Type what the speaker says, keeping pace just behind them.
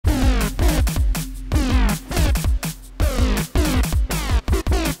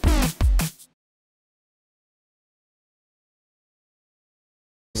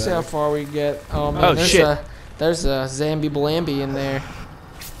See how far we get. Oh man, Oh, shit. There's a Zambi Blambi in there.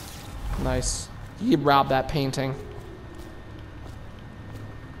 Nice. You robbed that painting.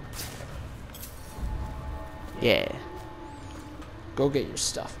 Yeah. Go get your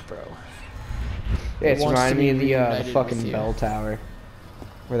stuff, bro. Yeah, it's Wants to reminding me of be the reunited with fucking you. bell tower.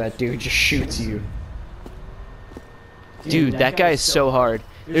 Where that dude just shoots you. Dude, that guy is so hard.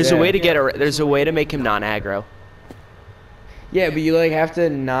 There's a way to there's a way to make him non-aggro. Yeah, but you like have to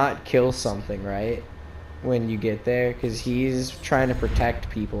not kill something, right? When you get there, because he's trying to protect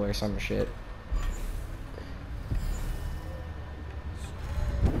people or some shit.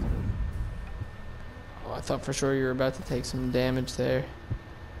 Oh, I thought for sure you were about to take some damage there.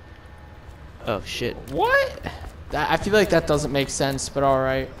 Oh shit. What? I feel like that doesn't make sense, but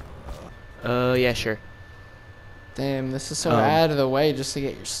alright. Yeah, sure. Damn, this is so out of the way just to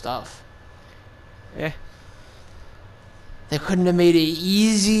get your stuff. Yeah. They couldn't have made it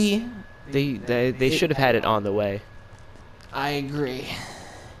easy. They should have had it on the way. I agree.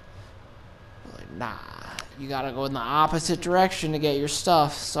 Like, nah, you gotta go in the opposite direction to get your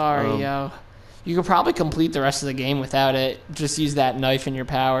stuff. Sorry, yo. You could probably complete the rest of the game without it. Just use that knife in your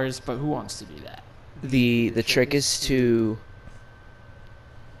powers, but who wants to do that? The trick is to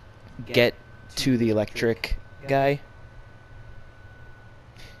get to the electric guy.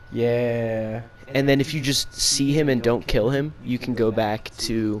 Yeah. And then if you just see him and don't kill him, you can go back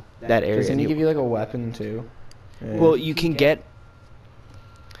to that area. Doesn't he give you like a weapon too? Yeah. Well, you get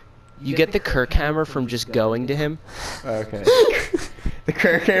the Kirk hammer from just going to him. Okay. The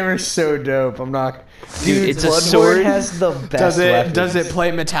Kirk hammer's so dope. I'm not. Dude, it's a Bloodborne sword. has the best weapons. Does it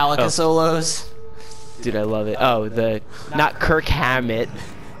play Metallica solos? Dude, I love it. Oh, not Kirk Hammett.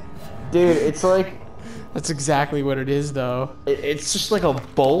 Dude, it's like That's exactly what it is, though. it's just like a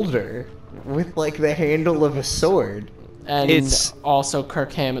boulder with like the handle of a sword. And It's also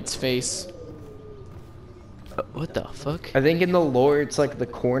Kirk Hammett's face. what the fuck? I think in the lore it's like the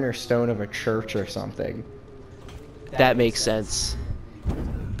cornerstone of a church or something. That makes sense.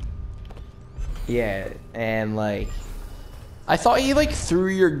 Yeah, and like I thought you like threw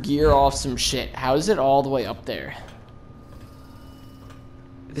your gear off some shit. How is it all the way up there?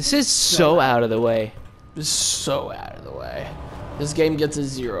 This is so out of the way. Just so out of the way. This game gets a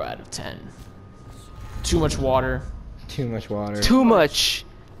 0 out of 10. Too much water. too much water. Too much.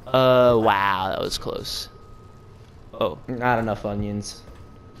 Wow, that was close. Oh. Not enough onions.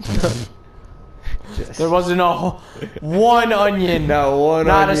 There wasn't one onion. No, one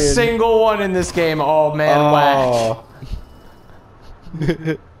Not onion. a single one in this game. Oh man, whack.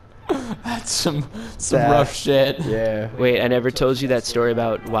 That's some rough shit. Yeah. Wait, I never told you that story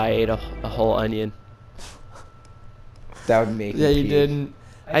about why I ate a whole onion. That would make Yeah, me you puke. didn't.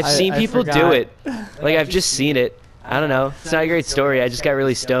 I've seen people do forgot. it. Like, I've just seen it. I don't know. It's not a great story. I just got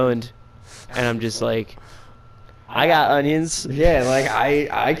really stoned. And I'm just like, I got onions. Yeah, like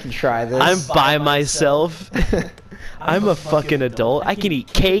I can try this. I'm by myself. I'm a fucking adult. I can eat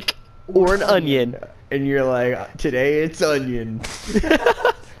cake or an onion. And you're like, today it's onion.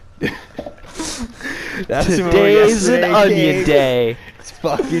 That's Today's an onion day. It's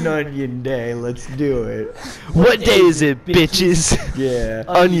fucking onion day. Let's do it. What day is it, bitches? Yeah.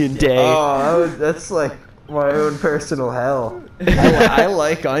 Onion day. Oh, that's like my own personal hell. I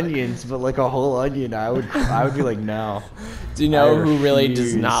like onions, but like a whole onion, I would be like, no. Do you know I who really does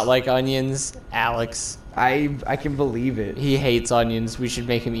refuse. not like onions? Alex. I can believe it. He hates onions. We should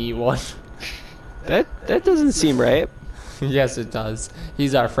make him eat one. That doesn't seem right. Yes, it does.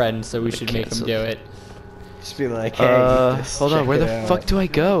 He's our friend, so we should make him do it. Just be like, hey, eat this, hold on. check Where it the out. fuck do I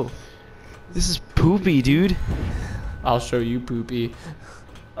go? This is poopy, dude. I'll show you poopy.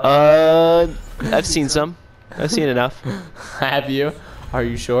 I've seen some. I've seen enough. Have you? Are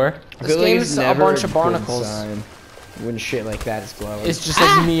you sure? I This feel like game it's is a never bunch of good barnacles. sign when shit like that is glowing. It's just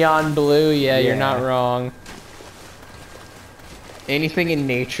like neon blue. Yeah, you're Yeah. not wrong. Anything in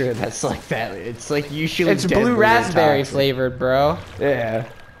nature that's like that, it's like usually It's deadly blue or raspberry toxic. flavored, bro. Yeah.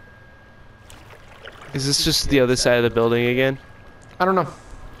 Is this just the other side of the building again? I don't know.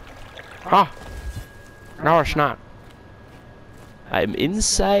 Ah. No, it's not. I'm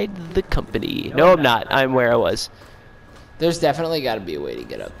inside the company. No, I'm not. I'm where I was. There's definitely got to be a way to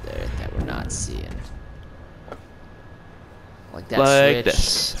get up there that we're not seeing. Like that Like switch.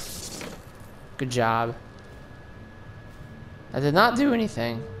 this. Good job. I did not do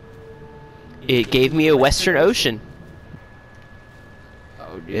anything. It gave me a Western Ocean.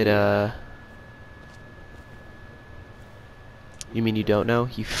 Oh, dude. You mean you don't know?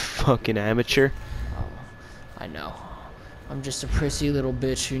 You fucking amateur. Oh, I know. I'm just a prissy little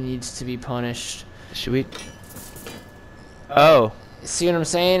bitch who needs to be punished. Should we? Oh. See what I'm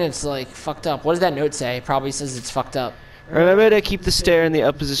saying? It's like fucked up. What does that note say? It probably says it's fucked up. Remember to keep the stair in the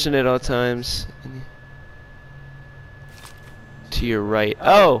up position at all times. To your right.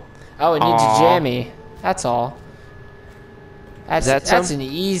 Oh! Oh, it needs Aw. a jammy. That's all. That's that that's some? an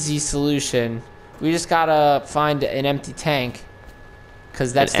easy solution. We just gotta find an empty tank.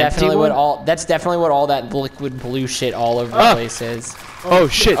 Cause that's An empty definitely one? what all that liquid blue shit all over the place is. Oh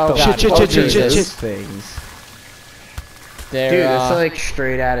shit! Oh, God. Shit! Oh, Shit! Shit! Shit! Jesus. Shit! Things. They're, Dude, that's like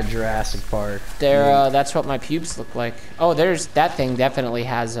straight out of Jurassic Park. that's what my pubes look like. Oh, there's that thing. Definitely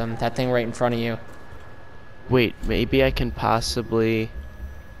has them. That thing right in front of you. Wait, maybe I can possibly.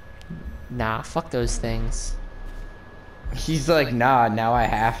 Nah, fuck those things. He's like, nah, now I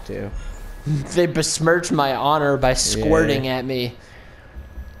have to. They besmirch my honor by squirting at me.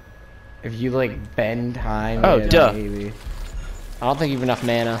 If you like bend time. Oh, yeah, duh. Maybe. I don't think you have enough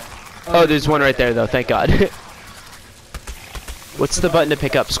mana. Oh, there's one right there though. Thank God. What's the button to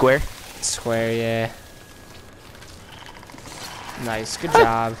pick up? Square. Square, yeah. Nice, good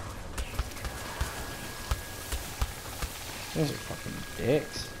job. Those are fucking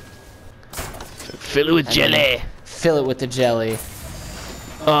dicks. Fill it with jelly. Fill it with the jelly.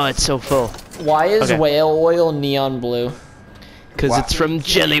 Oh, it's so full. Why is Okay. whale oil neon blue? Cause Wow. it's from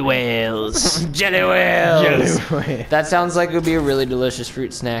jelly whales. Jelly whales! Yeah. That sounds like it would be a really delicious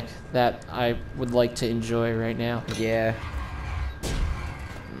fruit snack that I would like to enjoy right now. Yeah.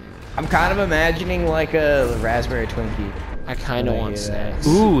 I'm kind of imagining like a raspberry Twinkie. I kind of I want hear that. snacks.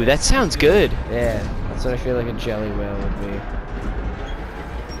 Ooh, that sounds good. Yeah, that's what I feel like a jelly whale would be.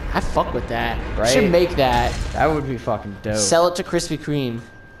 I fuck with that. Right? Should make that. That would be fucking dope. Sell it to Krispy Kreme.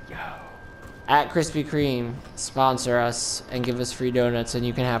 At Krispy Kreme, sponsor us and give us free donuts, and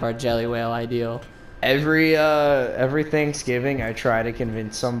you can have our jelly whale ideal. Every Thanksgiving, I try to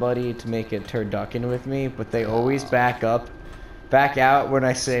convince somebody to make a turducken with me, but they always back out when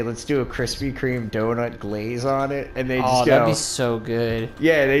I say let's do a Krispy Kreme donut glaze on it, and they just Oh, go, that'd be so good.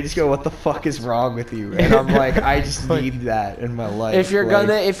 yeah, they just go, what the fuck is wrong with you? And I'm like, I just need that in my life. If you're like,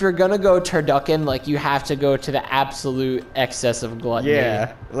 gonna go turducken, like you have to go to the absolute excess of gluttony.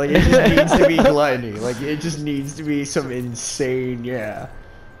 yeah, like it just needs to be gluttony. Like it just needs to be some insane. Yeah,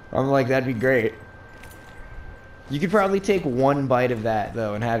 I'm like that'd be great. You could probably take one bite of that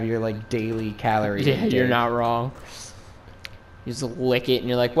though and have your like daily calorie. Yeah, intake. you're not wrong. You just lick it and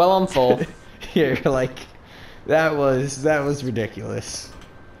you're like, well, I'm full. You're like, that was ridiculous.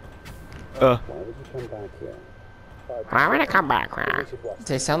 Uh. I'm gonna come back.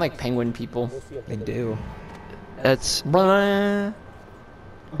 They sound like penguin people. They do. That's. Oh,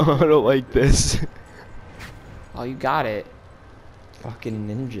 Oh, I don't like this. you got it. Fucking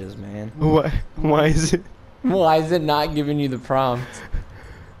ninjas, man. Why? Why is it? Why is it not giving you the prompt?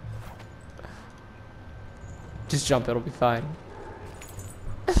 Just jump, it'll be fine.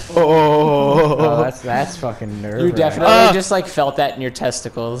 Oh, that's fucking nerve. You definitely just like felt that in your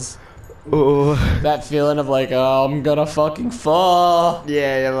testicles. Oh. That feeling of like, oh, I'm gonna fucking fall.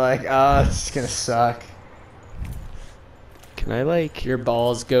 Yeah, you're like, oh, it's gonna suck. Can I like? Your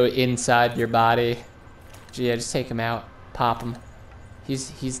balls go inside your body. Yeah, just take him out. Pop him.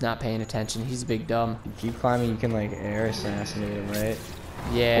 He's not paying attention. He's a big dumb. You keep climbing, you can like air assassinate him, right?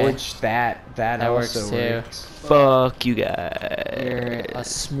 Yeah. Which that works also too. works. Fuck you guys. You're a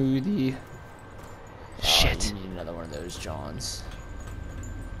smoothie. Shit. Oh, you need another one of those Johns.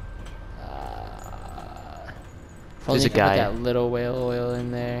 If only There's you a could guy. Put that little whale oil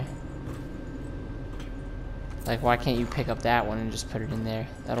in there. Like, why can't you pick up that one and just put it in there?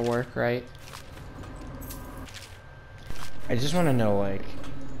 That'll work, right? I just want to know, like,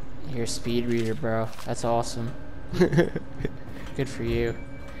 You're a speed reader, bro. That's awesome. Good for you.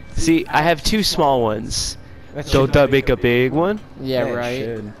 See, I have two small ones. that Don't should- that make a big one? Yeah, it right?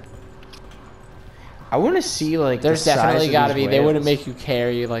 should. I want to see like. There's the size definitely of gotta these be. They wouldn't whales. make you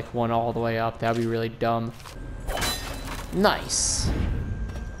carry, like, one all the way up. That would be really dumb. Nice.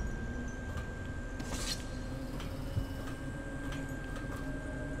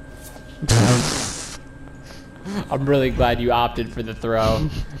 I'm really glad you opted for the throw.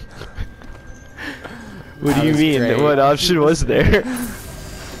 What That do you was mean? great. What option was there?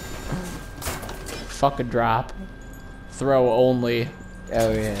 Fuck a drop. Throw only.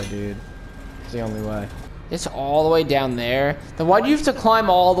 Oh yeah, dude. It's the only way. It's all the way down there. Then why do you have to climb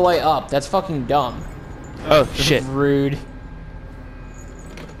all the way up? That's fucking dumb. Oh shit. Rude.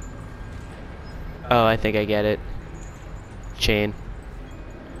 Oh, I think I get it. Chain.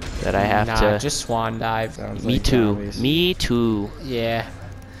 That I have nah, to. just swan dive. Sounds Me like too. zombies. Me too. Yeah.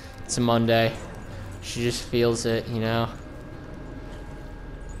 It's a Monday. She just feels it, you know?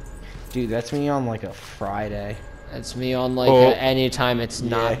 Dude, that's me on like a Friday. That's me on like any time it's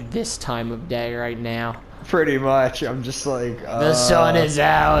not this time of day right now. Pretty much. I'm just like, The sun is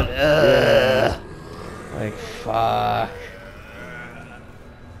out. Yeah. Like, fuck.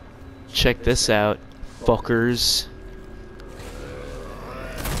 Check this out, fuckers.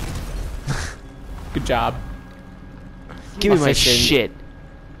 Good job. Give me my Efficient. shit.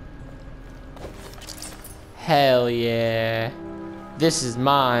 Hell yeah. This is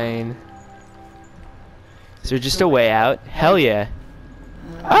mine. Is there just a way out? Hell yeah.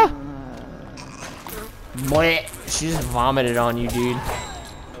 Ah! Blech. She just vomited on you, dude.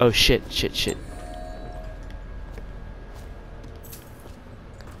 Oh shit, shit, shit.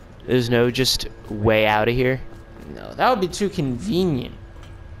 There's no just way out of here? No, that would be too convenient.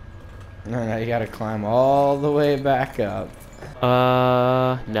 No, you gotta climb all the way back up.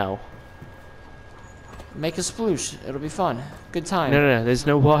 No. Make a sploosh. It'll be fun. Good time. No, there's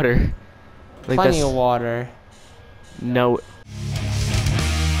no water. Like Plenty of water. No,